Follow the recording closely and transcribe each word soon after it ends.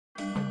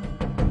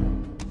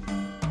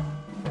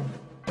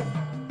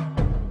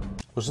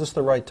Was this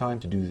the right time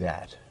to do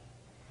that?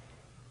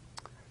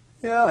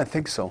 Yeah, I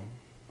think so.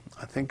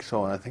 I think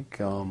so. I think,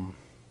 you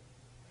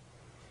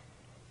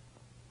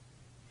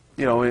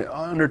know,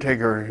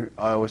 Undertaker,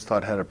 I always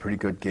thought had a pretty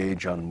good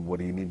gauge on what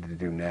he needed to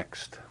do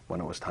next,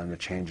 when it was time to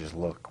change his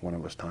look, when it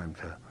was time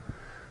to,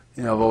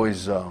 you know, I've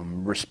always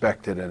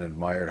respected and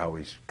admired how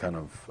he's kind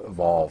of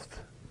evolved.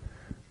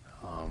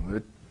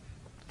 It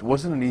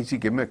wasn't an easy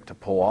gimmick to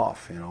pull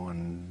off, you know,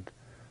 and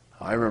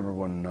I remember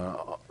when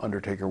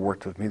Undertaker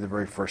worked with me the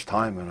very first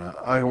time, and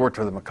I worked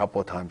with him a couple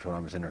of times when I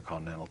was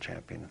Intercontinental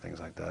Champion and things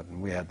like that,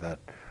 and we had that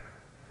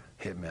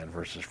Hitman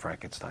versus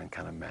Frankenstein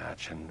kind of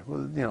match, and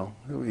you know,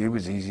 he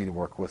was easy to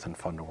work with and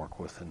fun to work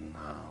with, and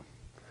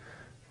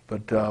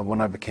but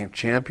when I became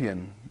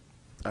champion,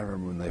 I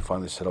remember when they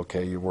finally said,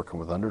 "Okay, you're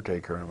working with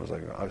Undertaker," and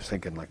I was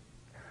thinking like,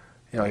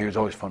 you know, he was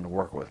always fun to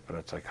work with, but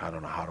it's like I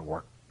don't know how to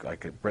work. The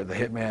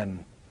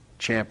Hitman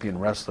champion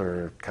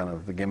wrestler, kind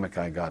of the gimmick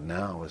I got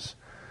now, is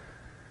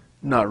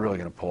not really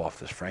going to pull off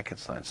this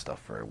Frankenstein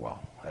stuff very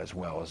well as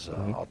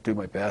I'll do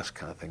my best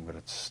kind of thing, but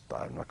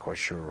I'm not quite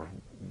sure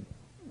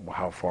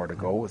how far to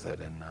go with it.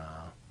 And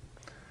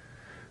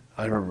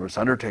I remember it was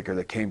Undertaker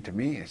that came to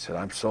me and said,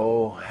 "I'm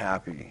so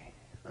happy,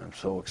 I'm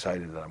so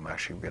excited that I'm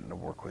actually getting to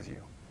work with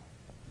you."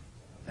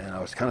 And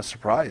I was kind of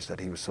surprised that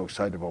he was so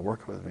excited about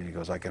working with me. He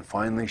goes, "I can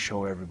finally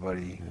show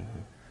everybody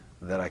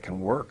that I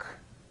can work,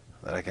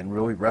 that I can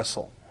really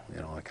wrestle.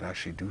 You know, I can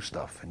actually do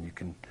stuff, and you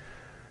can."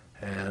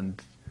 And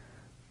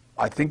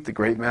I think the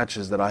great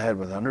matches that I had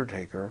with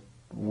Undertaker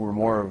were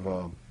more of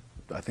a,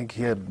 I think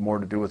he had more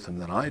to do with them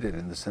than I did,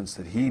 in the sense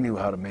that he knew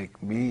how to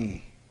make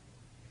me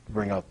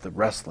bring out the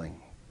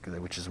wrestling,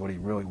 which is what he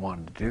really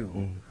wanted to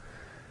do.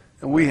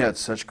 And we had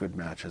such good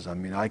matches. I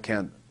mean, I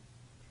can't,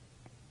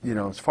 you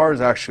know, as far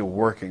as actually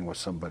working with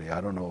somebody, I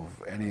don't know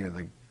of any of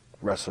the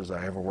wrestlers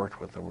I ever worked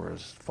with that were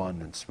as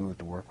fun and smooth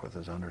to work with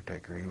as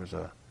Undertaker. He was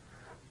a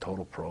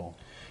total pro.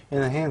 In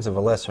the hands of a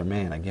lesser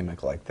man, a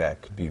gimmick like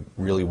that could be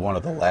really one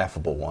of the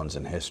laughable ones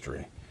in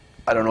history.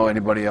 I don't know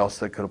anybody else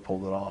that could have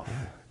pulled it off.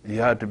 He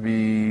had to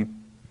be,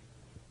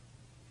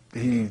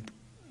 he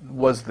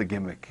was the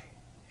gimmick.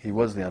 He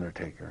was the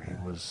Undertaker.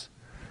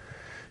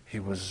 He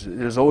was,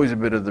 there's always a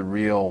bit of the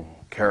real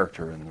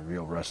character in the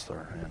real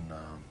wrestler. And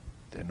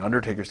in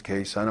Undertaker's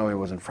case, I know he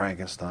wasn't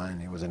Frankenstein,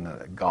 he wasn't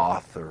a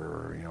goth,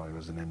 or, you know, he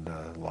wasn't into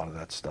a lot of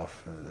that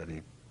stuff that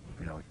he,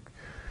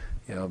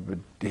 but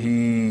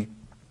he,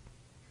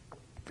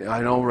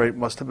 I know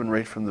must have been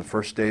right from the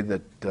first day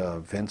that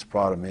Vince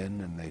brought him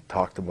in and they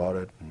talked about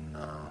it, and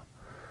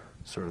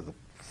sort of the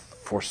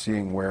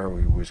foreseeing where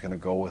he was going to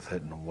go with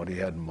it and what he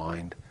had in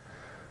mind.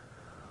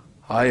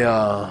 I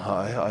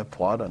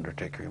applaud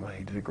Undertaker.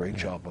 He did a great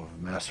job of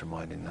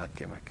masterminding that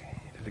gimmick.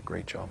 He did a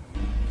great job.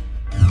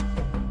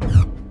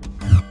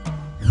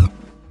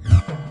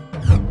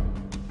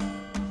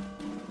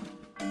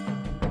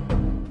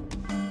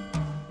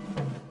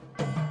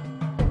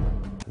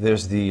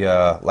 There's the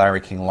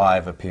Larry King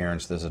Live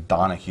appearance. There's a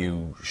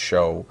Donahue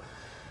show.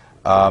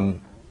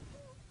 The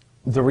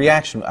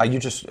reaction,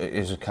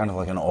 is it kind of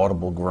like an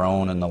audible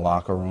groan in the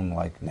locker room,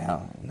 like,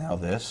 now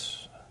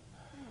this?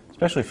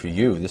 Especially for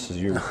you, this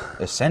is your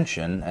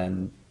ascension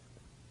and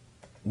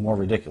more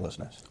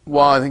ridiculousness.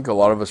 Well, I think a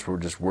lot of us were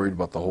just worried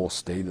about the whole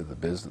state of the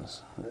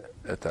business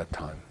at that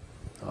time.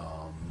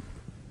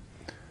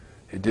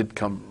 It did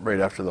come right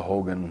after the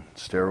Hogan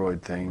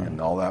steroid thing,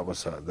 and all that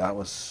was a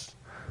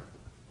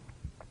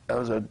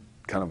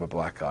kind of a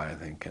black eye, I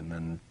think. And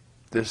then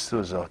this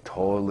was a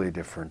totally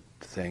different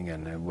thing,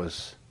 and I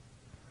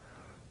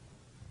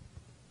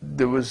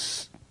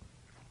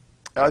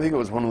think it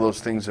was one of those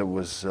things that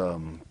was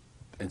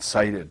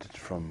incited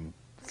from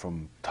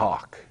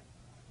talk.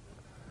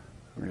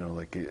 You know,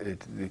 like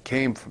it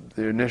came from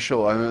the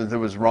initial. I mean, there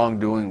was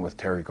wrongdoing with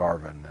Terry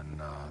Garvin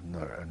and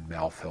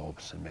Mal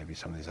Phillips and maybe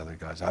some of these other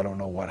guys. I don't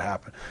know what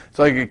happened. It's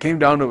like it came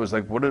down to, it was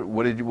like, what do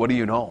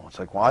you know? It's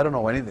like, well, I don't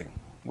know anything.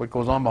 What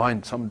goes on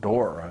behind some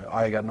door?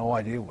 I got no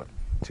idea what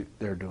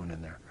they're doing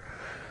in there.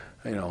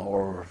 You know,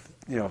 or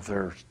you know, if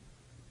they're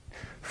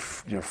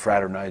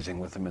fraternizing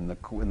with them in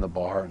the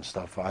bar and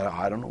stuff.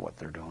 I don't know what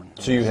they're doing.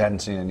 So you hadn't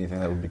seen anything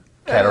that would be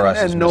categorized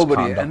as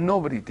misconduct? And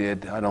nobody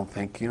did, I don't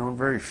think. You know,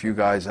 very few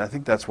guys. I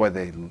think that's why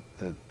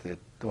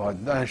well,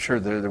 I'm sure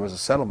there was a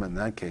settlement in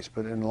that case,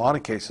 but in a lot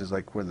of cases,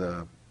 like where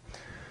the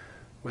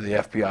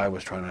FBI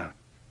was trying to,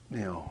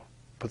 you know,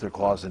 put their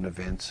claws into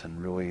Vince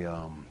and really, you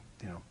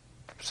know,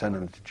 send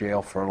him to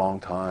jail for a long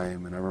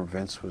time. And I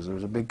remember there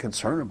was a big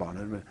concern about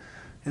it. But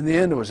in the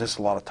end, it was just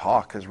a lot of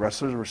talk, because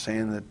wrestlers were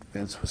saying that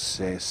Vince was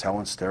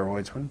selling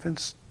steroids, when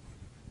Vince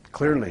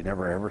clearly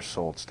never ever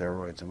sold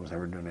steroids and was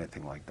never doing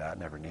anything like that,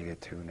 never needed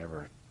to,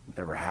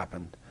 never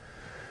happened.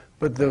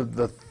 But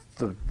the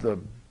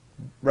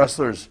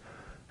wrestlers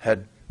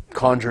had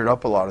conjured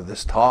up a lot of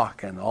this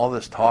talk, and all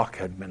this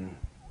talk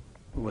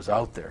was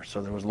out there.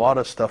 So there was a lot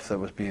of stuff that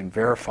was being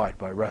verified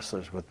by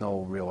wrestlers with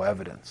no real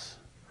evidence.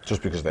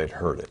 Just because they'd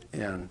heard it.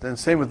 Yeah, and then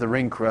same with the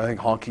ring crew. I think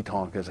Honky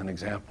Tonk, as an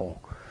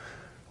example,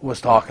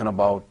 was talking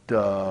about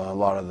a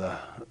lot of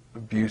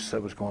abuse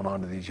that was going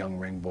on to these young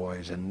ring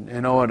boys. And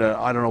you know what?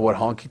 I don't know what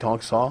Honky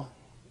Tonk saw,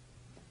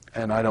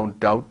 and I don't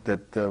doubt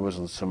that there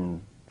was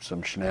some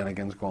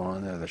shenanigans going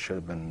on there that should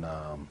have been,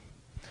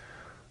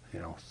 you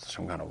know,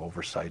 some kind of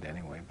oversight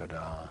anyway. But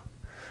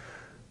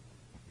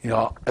you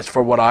know, as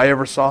for what I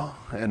ever saw,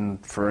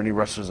 and for any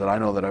wrestlers that I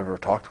know that I've ever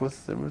talked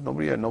with, there was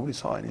nobody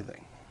saw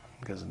anything,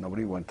 because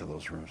nobody went to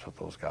those rooms with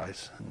those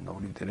guys, and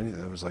nobody did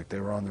anything. It was like they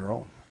were on their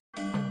own.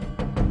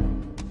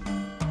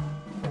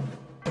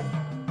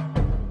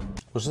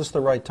 Was this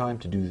the right time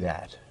to do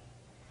that?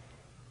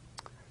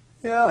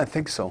 Yeah, I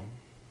think so.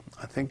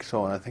 I think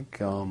so. And I think,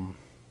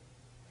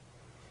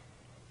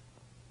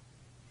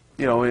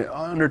 you know,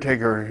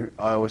 Undertaker,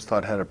 I always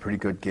thought, had a pretty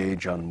good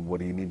gauge on what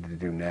he needed to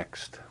do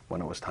next,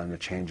 when it was time to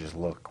change his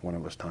look, when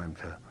it was time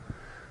to,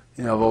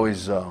 you know, I've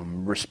always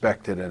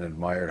respected and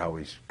admired how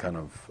he's kind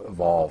of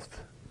evolved.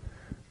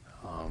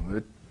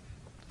 It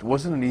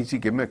wasn't an easy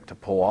gimmick to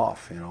pull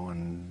off, you know,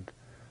 and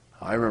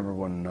I remember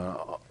when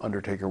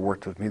Undertaker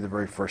worked with me the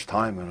very first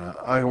time, and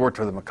I worked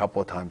with him a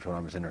couple of times when I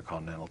was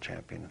Intercontinental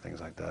Champion and things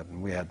like that,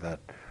 and we had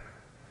that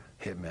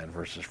Hitman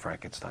versus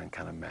Frankenstein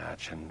kind of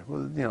match, and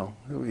you know,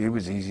 he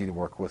was easy to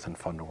work with and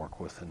fun to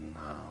work with. And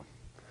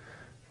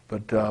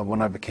but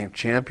when I became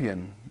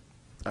champion,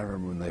 I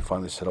remember when they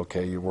finally said,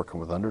 "Okay, you're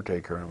working with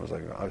Undertaker," and it was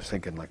like, I was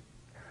thinking, like,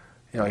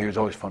 you know, he was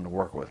always fun to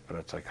work with, but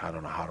it's like, I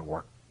don't know how to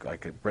work.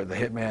 The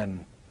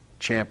Hitman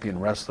champion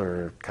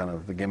wrestler, kind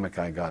of the gimmick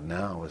I got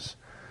now, was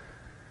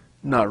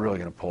not really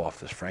going to pull off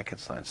this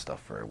Frankenstein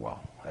stuff very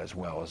well as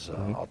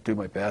I'll do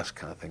my best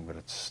kind of thing, but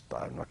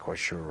I'm not quite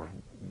sure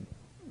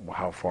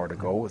how far to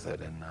go with it.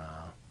 And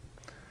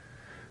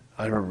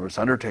I remember it was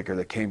Undertaker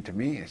that came to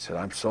me and said,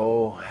 "I'm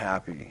so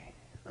happy,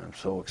 I'm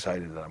so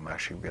excited that I'm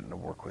actually getting to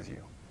work with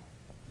you."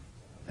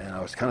 And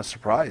I was kind of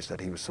surprised that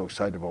he was so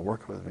excited about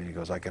working with me. He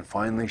goes, "I can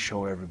finally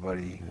show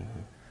everybody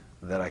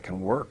that I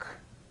can work,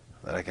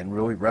 that I can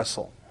really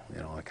wrestle.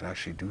 You know, I can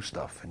actually do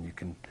stuff, and you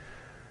can."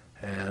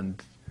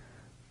 And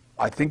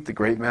I think the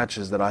great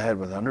matches that I had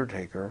with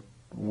Undertaker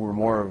were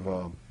more of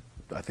a,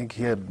 I think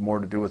he had more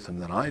to do with them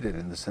than I did,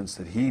 in the sense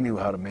that he knew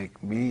how to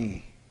make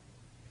me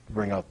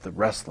bring out the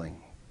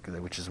wrestling,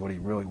 which is what he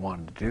really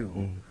wanted to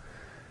do.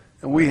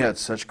 And we had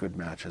such good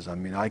matches. I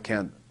mean, I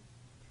can't,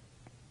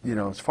 you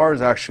know, as far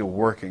as actually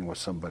working with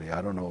somebody,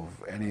 I don't know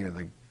of any of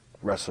the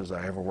wrestlers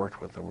I ever worked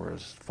with that were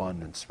as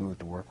fun and smooth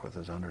to work with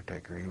as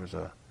Undertaker. He was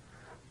a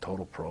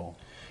total pro.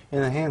 In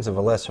the hands of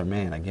a lesser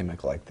man, a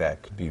gimmick like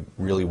that could be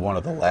really one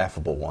of the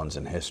laughable ones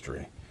in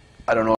history. I don't know